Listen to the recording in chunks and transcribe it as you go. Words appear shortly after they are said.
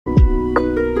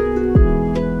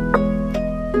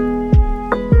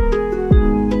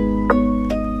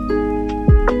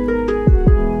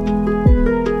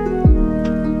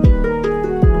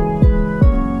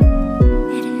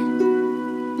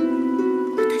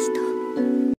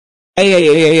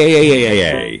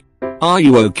Ay. Are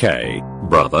you okay,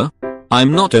 brother?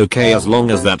 I'm not okay as long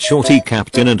as that shorty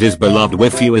captain and his beloved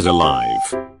nephew is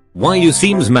alive. Why you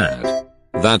seems mad?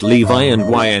 That Levi and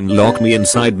YN lock me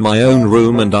inside my own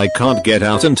room and I can't get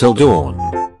out until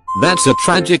dawn. That's a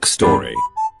tragic story.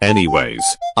 Anyways,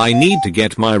 I need to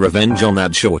get my revenge on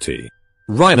that shorty.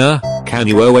 Reiner, can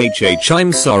you OHH?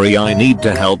 I'm sorry, I need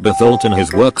to help Berthold in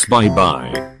his works. Bye.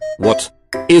 What?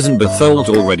 Isn't Berthold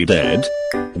already dead?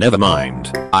 Never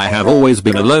mind, I have always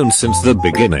been alone since the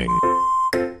beginning.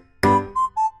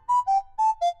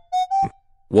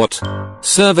 What?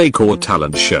 Survey Corps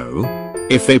talent show?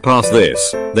 If they pass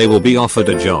this, they will be offered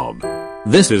a job.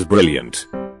 This is brilliant.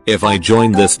 If I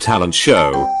join this talent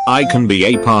show, I can be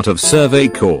a part of Survey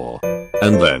Corps.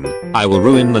 And then, I will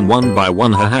ruin them one by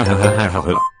one.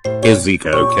 Is Zeke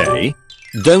okay?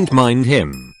 Don't mind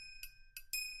him.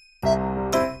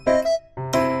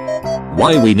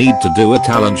 Why we need to do a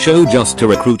talent show just to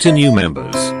recruit new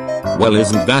members? Well,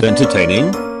 isn't that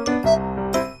entertaining?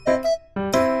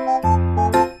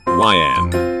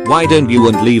 YN, why don't you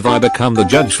and Levi become the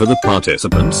judge for the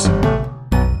participants?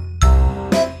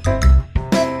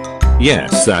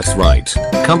 Yes, that's right.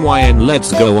 Come YN,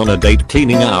 let's go on a date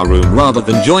cleaning our room rather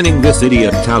than joining this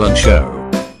idiot talent show.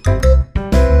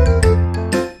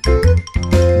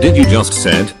 Did you just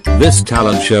said, this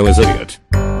talent show is idiot?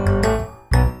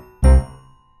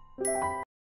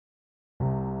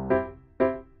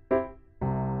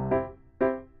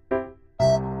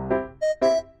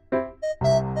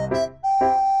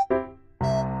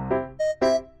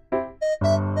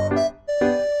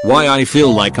 Why I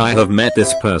feel like I have met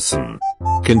this person.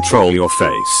 Control your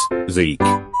face, Zeke.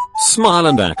 Smile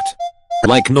and act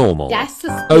like normal. That's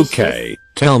suspicious. Okay,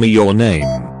 tell me your name.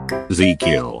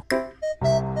 Ezekiel.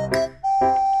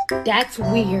 That's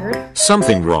weird.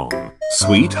 Something wrong,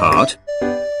 sweetheart?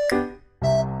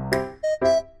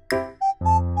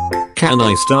 Can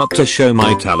I start to show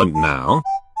my talent now?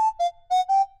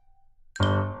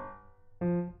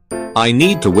 I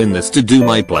need to win this to do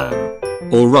my plan.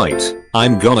 Alright,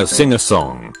 I'm gonna sing a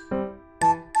song.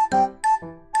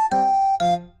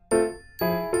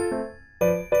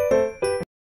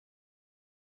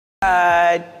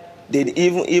 I didn't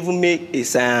even make a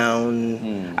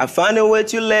sound. I found a way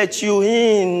to let you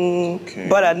in,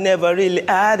 but I never really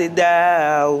had it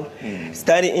down.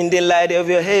 Standing in the light of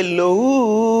your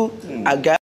halo, I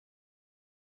got.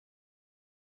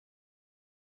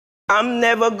 I'm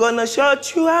never gonna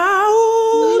shut you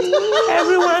out.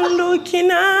 Everyone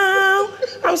looking out.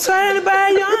 I'm surrounded by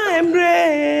your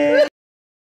embrace.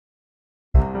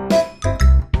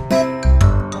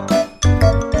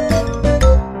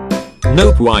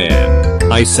 Nope, YN.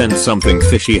 I sense something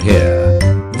fishy here.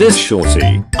 This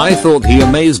shorty, I thought he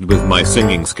amazed with my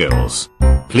singing skills.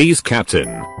 Please,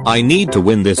 Captain, I need to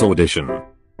win this audition.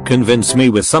 Convince me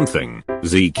with something,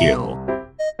 Ezekiel.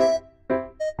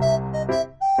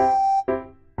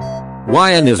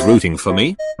 YN is rooting for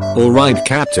me? Alright,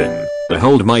 Captain,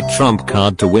 behold my trump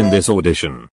card to win this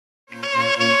audition.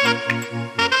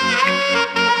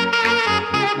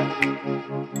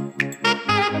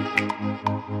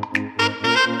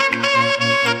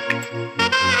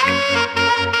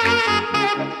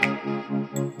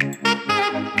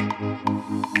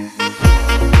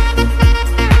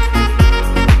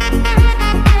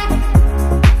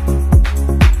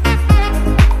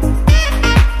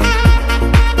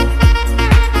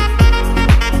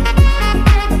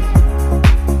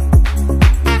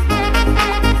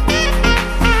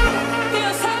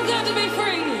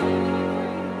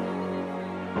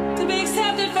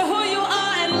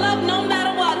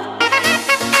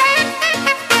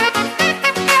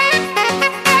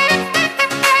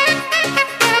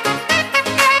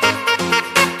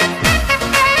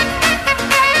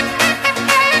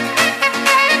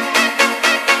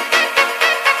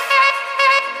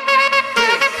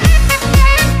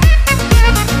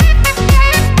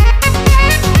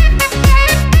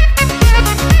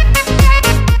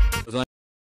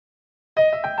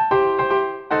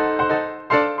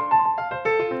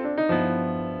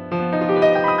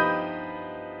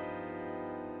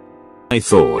 I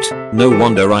thought, no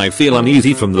wonder I feel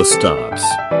uneasy from the start.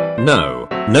 No,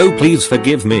 please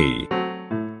forgive me.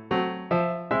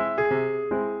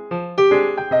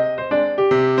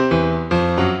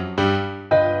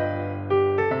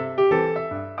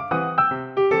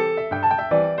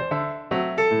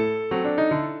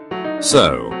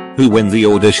 So, who win the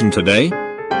audition today?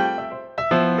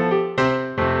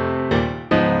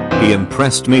 He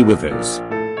impressed me with his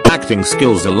acting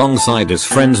skills alongside his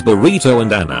friends Burrito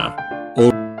and Anna.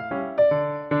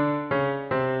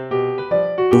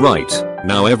 Right,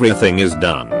 now everything is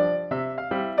done.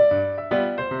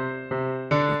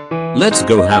 Let's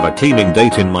go have a cleaning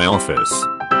date in my office.